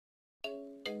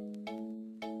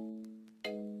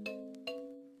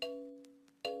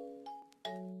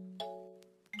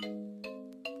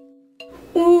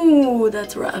Ooh,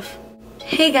 that's rough.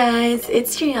 Hey guys,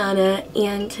 it's Gianna,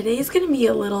 and today's gonna be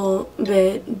a little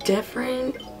bit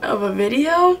different of a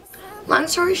video. Long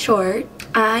story short,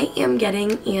 I am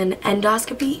getting an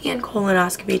endoscopy and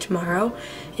colonoscopy tomorrow,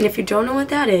 and if you don't know what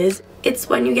that is, it's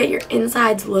when you get your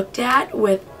insides looked at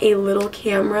with a little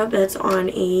camera that's on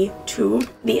a tube.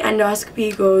 The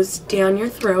endoscopy goes down your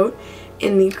throat,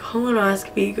 and the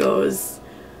colonoscopy goes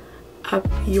up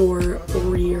your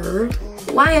rear.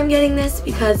 Why I'm getting this?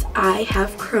 Because I have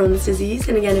Crohn's disease,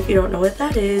 and again, if you don't know what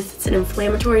that is, it's an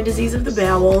inflammatory disease of the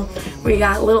bowel where you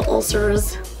got little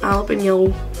ulcers all up in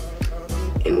your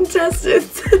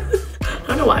intestines. I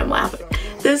don't know why I'm laughing.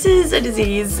 This is a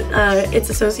disease, it's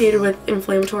associated with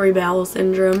inflammatory bowel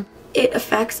syndrome. It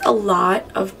affects a lot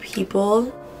of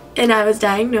people, and I was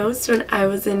diagnosed when I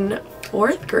was in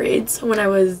 4th grade, so when I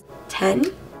was 10.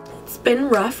 It's been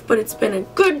rough, but it's been a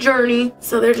good journey,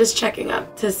 so they're just checking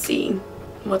up to see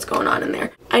what's going on in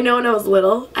there. I know when I was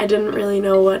little, I didn't really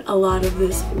know what a lot of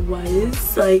this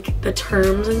was, like the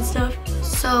terms and stuff,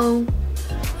 so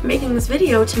I'm making this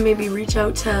video to maybe reach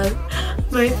out to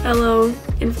my fellow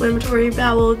inflammatory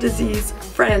bowel disease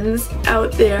friends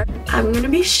out there. I'm going to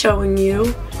be showing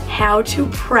you how to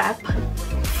prep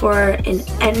for an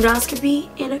endoscopy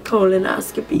and a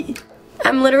colonoscopy.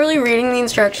 I'm literally reading the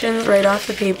instructions right off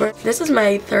the paper. This is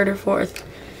my 3rd or 4th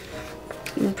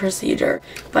procedure,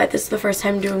 but this is the first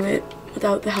time doing it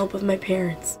without the help of my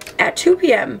parents. At 2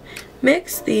 p.m.,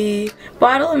 mix the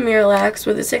bottle of Miralax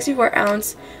with a 64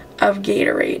 ounce of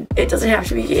Gatorade. It doesn't have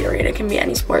to be Gatorade, it can be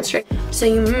any sports drink. So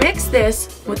you mix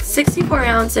this with 64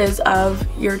 ounces of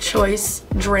your choice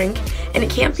drink, and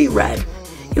it can't be red.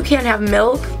 You can't have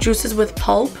milk, juices with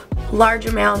pulp, large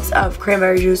amounts of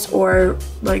cranberry juice, or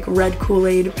like red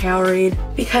Kool-Aid, Powerade,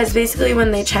 because basically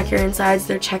when they check your insides,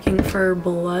 they're checking for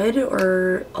blood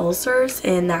or ulcers,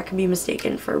 and that can be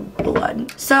mistaken for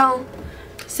blood. So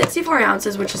 64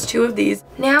 ounces, which is 2 of these.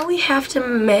 Now we have to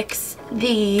mix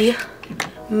the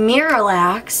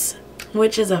Miralax,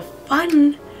 which is a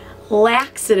fun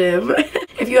laxative.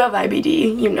 If you have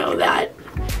IBD, you know that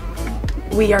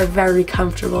we are very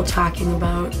comfortable talking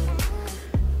about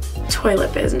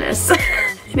toilet business.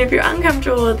 And if you're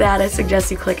uncomfortable with that, I suggest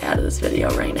you click out of this video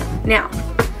right now. Now,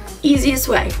 easiest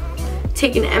way,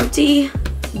 take an empty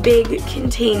big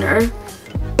container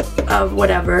of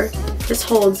whatever. This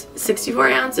holds 64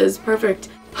 ounces, perfect.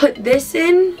 Put this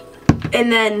in,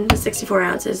 and then the 64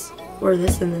 ounces, or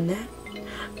this and then that.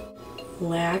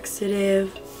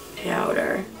 Laxative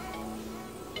powder.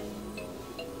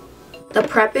 The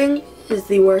prepping is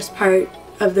the worst part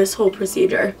of this whole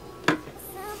procedure,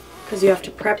 because you have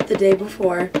to prep the day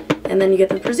before and then you get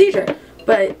the procedure,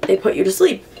 but they put you to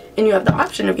sleep and you have the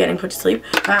option of getting put to sleep.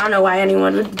 I don't know why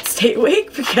anyone would stay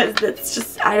awake, because that's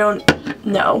just, I don't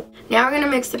know. Now we're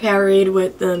gonna mix the Powerade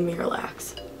with the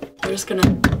Miralax. We're just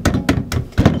gonna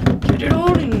get it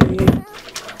all in there.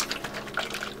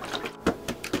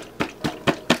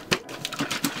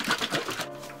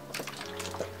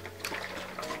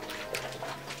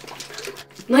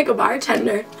 Like a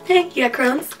bartender. Hey, you got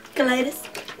Crohn's? Colitis?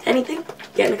 Anything?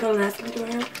 Getting a colonoscopy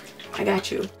tomorrow? I got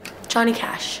you. Johnny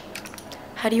Cash,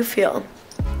 how do you feel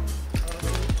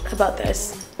about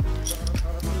this?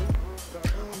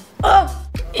 Oh!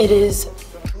 It is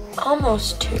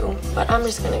almost 2, but I'm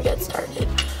just gonna get started.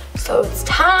 So it's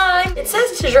time! It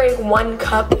says to drink 1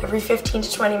 cup every 15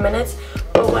 to 20 minutes,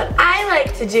 but what I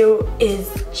like to do is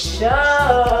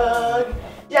chug.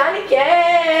 Johnny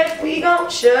Cash, we gon'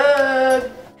 chug.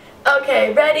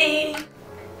 Okay, ready?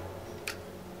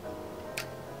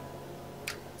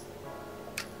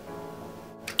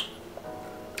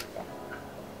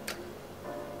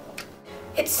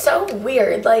 It's so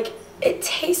weird, like, it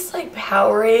tastes like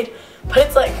Powerade, but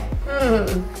it's like,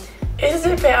 is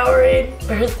it Powerade,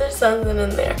 or is there something in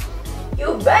there?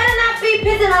 You better not be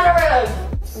pissing on a rug!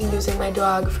 I'm using my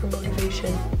dog for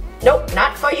motivation. Nope,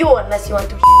 not for you unless you want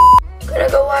to. I'm gonna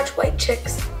go watch White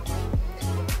Chicks,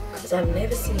 because I've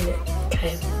never seen it.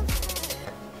 Okay.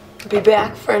 Be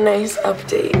back for a nice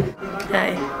update.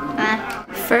 Hi.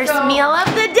 First meal of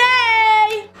the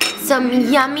day! Some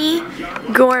yummy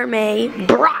gourmet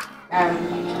broth.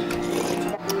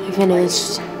 I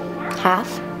finished half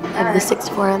of the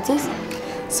 64 ounces,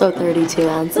 so 32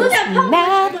 ounces.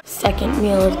 Math. Second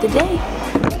meal of the day,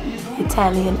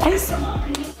 Italian ice.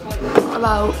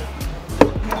 About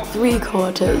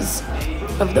 3/4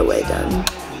 of the way done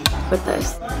with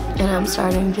this, and I'm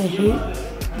starting to hate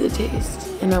the taste,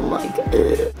 and I'm like,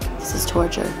 ugh, this is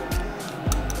torture.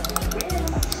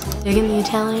 Digging the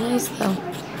Italian ice though,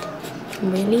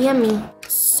 really yummy.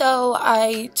 So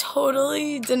I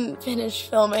totally didn't finish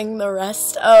filming the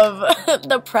rest of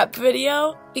the prep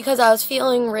video because I was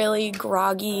feeling really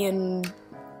groggy and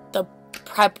the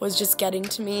prep was just getting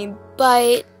to me.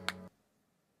 But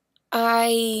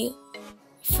I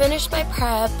finished my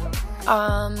prep.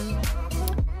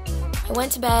 I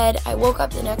went to bed, I woke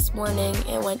up the next morning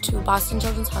and went to Boston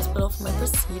Children's Hospital for my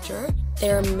procedure.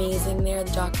 They're amazing there.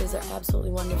 The doctors are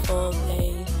absolutely wonderful.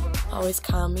 They always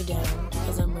calm me down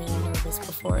because I'm really nervous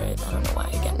before it. I don't know why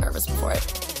I get nervous before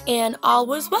it. And all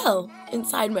was well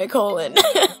inside my colon.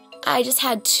 I just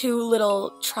had 2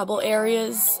 little trouble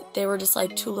areas. They were just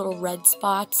like 2 little red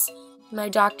spots. My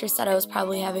doctor said I was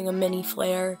probably having a mini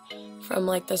flare from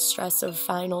like the stress of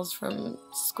finals from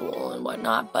school and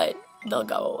whatnot, but they'll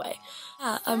go away.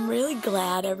 Yeah, I'm really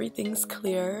glad everything's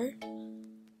clear.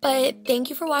 But thank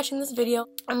you for watching this video.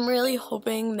 I'm really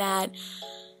hoping that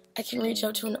I can reach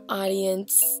out to an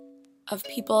audience of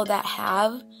people that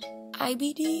have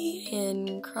IBD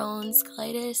and Crohn's,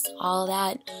 colitis, all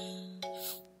that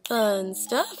fun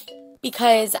stuff.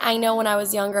 Because I know when I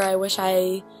was younger, I wish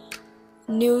I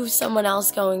knew someone else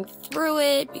going through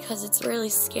it because it's really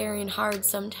scary and hard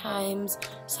sometimes.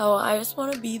 So I just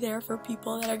want to be there for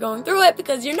people that are going through it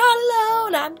because you're not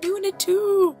alone. I'm doing it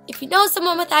too. If you know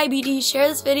someone with IBD, share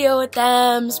this video with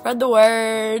them. Spread the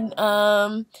word.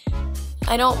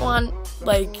 I don't want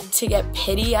like to get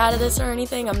pity out of this or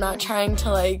anything. I'm not trying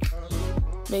to like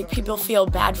make people feel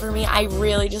bad for me. I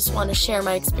really just want to share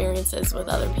my experiences with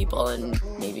other people and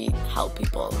maybe help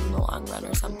people in the long run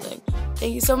or something.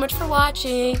 Thank you so much for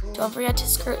watching. Don't forget to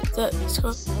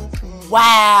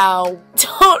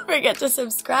Don't forget to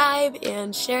subscribe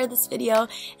and share this video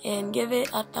and give it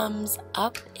a thumbs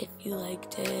up if you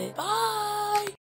liked it. Bye!